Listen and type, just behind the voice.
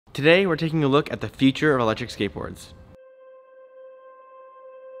Today we're taking a look at the future of electric skateboards.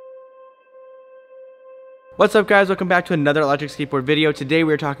 What's up guys, welcome back to another electric skateboard video. Today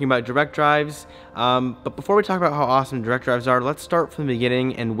we're talking about direct drives, but before we talk about how awesome direct drives are, let's start from the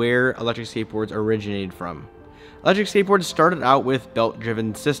beginning and where electric skateboards originated from. Electric skateboards started out with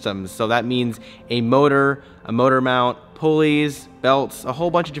belt-driven systems, so that means a motor mount, pulleys, belts, a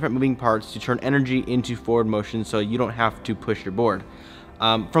whole bunch of different moving parts to turn energy into forward motion so you don't have to push your board.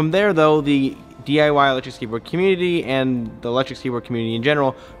 From there though, the DIY electric skateboard community and the electric skateboard community in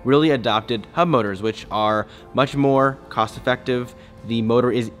general really adopted hub motors, which are much more cost effective. The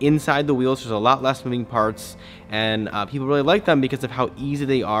motor is inside the wheels, so there's a lot less moving parts, and people really like them because of how easy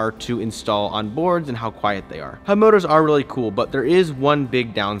they are to install on boards and how quiet they are. Hub motors are really cool, but there is one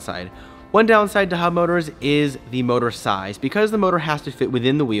big downside. One downside to hub motors is the motor size. Because the motor has to fit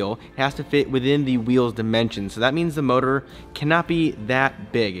within the wheel, it has to fit within the wheel's dimensions. So that means the motor cannot be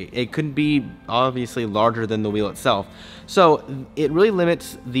that big. It couldn't be obviously larger than the wheel itself. So it really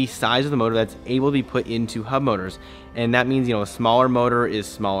limits the size of the motor that's able to be put into hub motors. And that means, a smaller motor is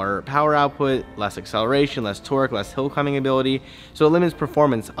smaller power output, less acceleration, less torque, less hill climbing ability. So it limits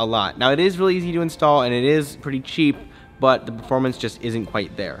performance a lot. Now it is really easy to install and it is pretty cheap, but the performance just isn't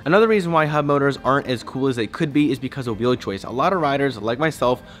quite there. Another reason why hub motors aren't as cool as they could be is because of wheel choice. A lot of riders, like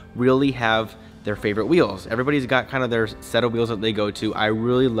myself, really have their favorite wheels. Everybody's got kind of their set of wheels that they go to. I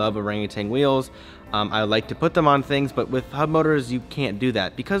really love orangutan wheels. I like to put them on things, but with hub motors, you can't do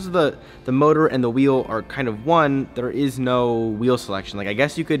that. Because the motor and the wheel are kind of one, there is no wheel selection. Like, I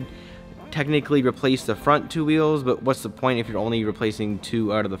guess you could technically replace the front two wheels, but what's the point if you're only replacing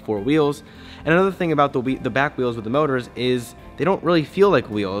 2 out of the 4 wheels? And another thing about the back wheels with the motors is they don't really feel like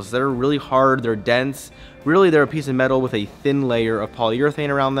wheels. They're really hard, they're dense. Really, they're a piece of metal with a thin layer of polyurethane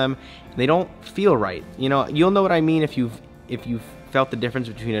around them. They don't feel right. You'll know what I mean if you've felt the difference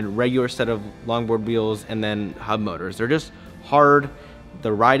between a regular set of longboard wheels and then hub motors. They're just hard,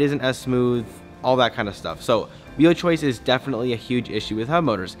 the ride isn't as smooth, all that kind of stuff. So wheel choice is definitely a huge issue with hub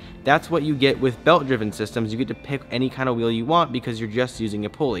motors. That's what you get with belt-driven systems. You get to pick any kind of wheel you want because you're just using a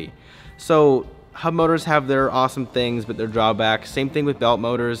pulley. So hub motors have their awesome things, but their drawbacks. Same thing with belt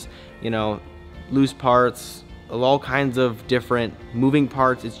motors, loose parts, all kinds of different moving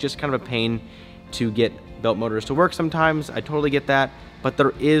parts. It's just kind of a pain to get belt motors to work sometimes. I totally get that, but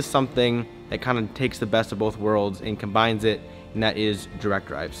there is something that kind of takes the best of both worlds and combines it, and that is direct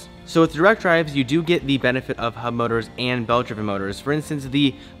drives. So with direct drives, you do get the benefit of hub motors and belt-driven motors. For instance,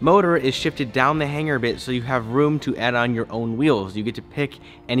 the motor is shifted down the hanger a bit, so you have room to add on your own wheels. You get to pick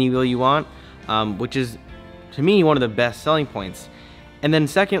any wheel you want, which is, to me, one of the best selling points. And then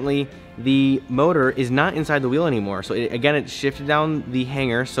secondly, the motor is not inside the wheel anymore. So again, it's shifted down the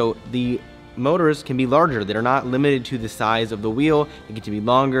hanger, so the motors can be larger. They're not limited to the size of the wheel. They get to be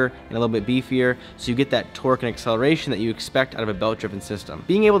longer and a little bit beefier, so you get that torque and acceleration that you expect out of a belt-driven system.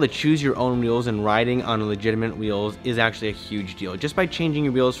 Being able to choose your own wheels and riding on legitimate wheels is actually a huge deal. Just by changing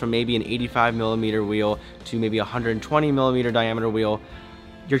your wheels from maybe an 85mm wheel to maybe a 120mm diameter wheel,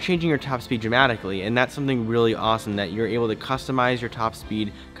 you're changing your top speed dramatically, and that's something really awesome, that you're able to customize your top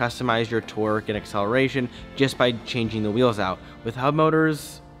speed, customize your torque and acceleration just by changing the wheels out. With hub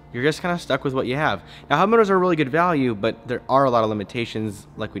motors, you're just kind of stuck with what you have. Now, hub motors are really good value, but there are a lot of limitations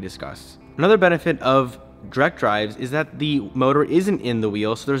like we discussed. Another benefit of direct drives is that the motor isn't in the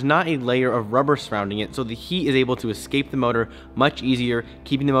wheel, so there's not a layer of rubber surrounding it, so the heat is able to escape the motor much easier,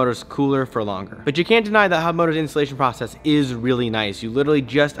 keeping the motors cooler for longer. But you can't deny that hub motors installation process is really nice. You literally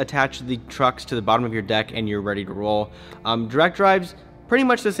just attach the trucks to the bottom of your deck and you're ready to roll. Direct drives, pretty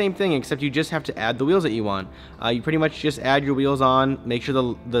much the same thing, except you just have to add the wheels that you want. You pretty much just add your wheels on, make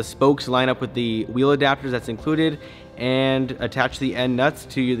sure the spokes line up with the wheel adapters that's included, and attach the end nuts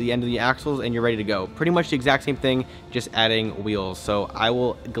to the end of the axles, and you're ready to go. Pretty much the exact same thing, just adding wheels. So I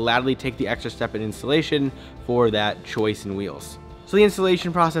will gladly take the extra step in installation for that choice in wheels. So the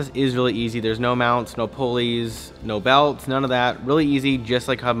installation process is really easy. There's no mounts, no pulleys, no belts, none of that. Really easy, just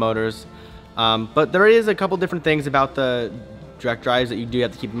like hub motors. But there is a couple different things about the direct drives that you do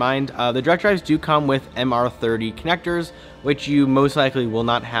have to keep in mind. The direct drives do come with MR30 connectors, which you most likely will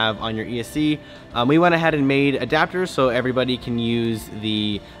not have on your ESC. We went ahead and made adapters so everybody can use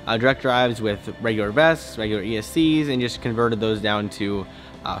the direct drives with regular vests, regular ESCs, and just converted those down to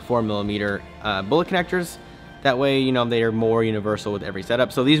 4mm bullet connectors. That way, they are more universal with every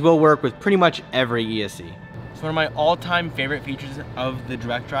setup. So these will work with pretty much every ESC. So one of my all-time favorite features of the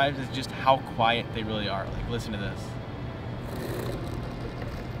direct drives is just how quiet they really are. Like, listen to this.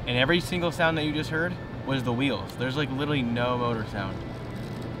 And every single sound that you just heard was the wheels. There's like literally no motor sound.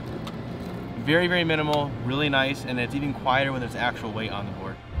 Very, very minimal, really nice, and it's even quieter when there's actual weight on the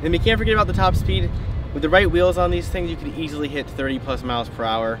board. And we can't forget about the top speed. With the right wheels on these things, you could easily hit 30+ miles per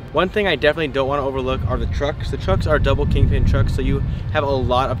hour. One thing I definitely don't want to overlook are the trucks. The trucks are double kingpin trucks, so you have a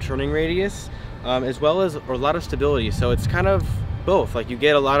lot of turning radius, as well as a lot of stability. So it's kind of both. Like, you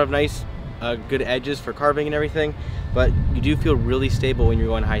get a lot of nice, good edges for carving and everything, but you do feel really stable when you're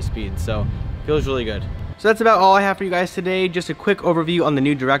going high speed. So it feels really good. So that's about all I have for you guys today. Just a quick overview on the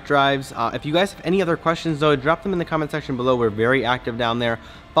new direct drives. If you guys have any other questions though, drop them in the comment section below. We're very active down there.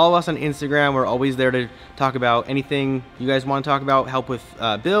 Follow us on Instagram. We're always there to talk about anything you guys want to talk about, help with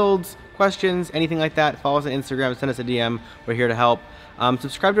builds, questions, anything like that. Follow us on Instagram, send us a DM. We're here to help.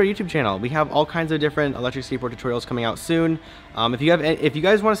 Subscribe to our YouTube channel. We have all kinds of different electric skateboard tutorials coming out soon. If you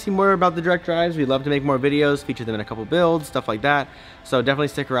guys want to see more about the direct drives, we'd love to make more videos, feature them in a couple builds, stuff like that. So definitely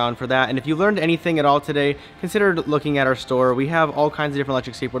stick around for that. And if you learned anything at all today, consider looking at our store. We have all kinds of different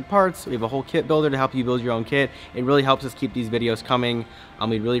electric skateboard parts. We have a whole kit builder to help you build your own kit. It really helps us keep these videos coming.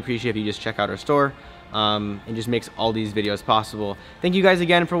 We'd really appreciate if you just check out our store. It just makes all these videos possible. Thank you guys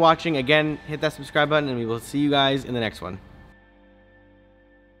again for watching. Again, hit that subscribe button and we will see you guys in the next one.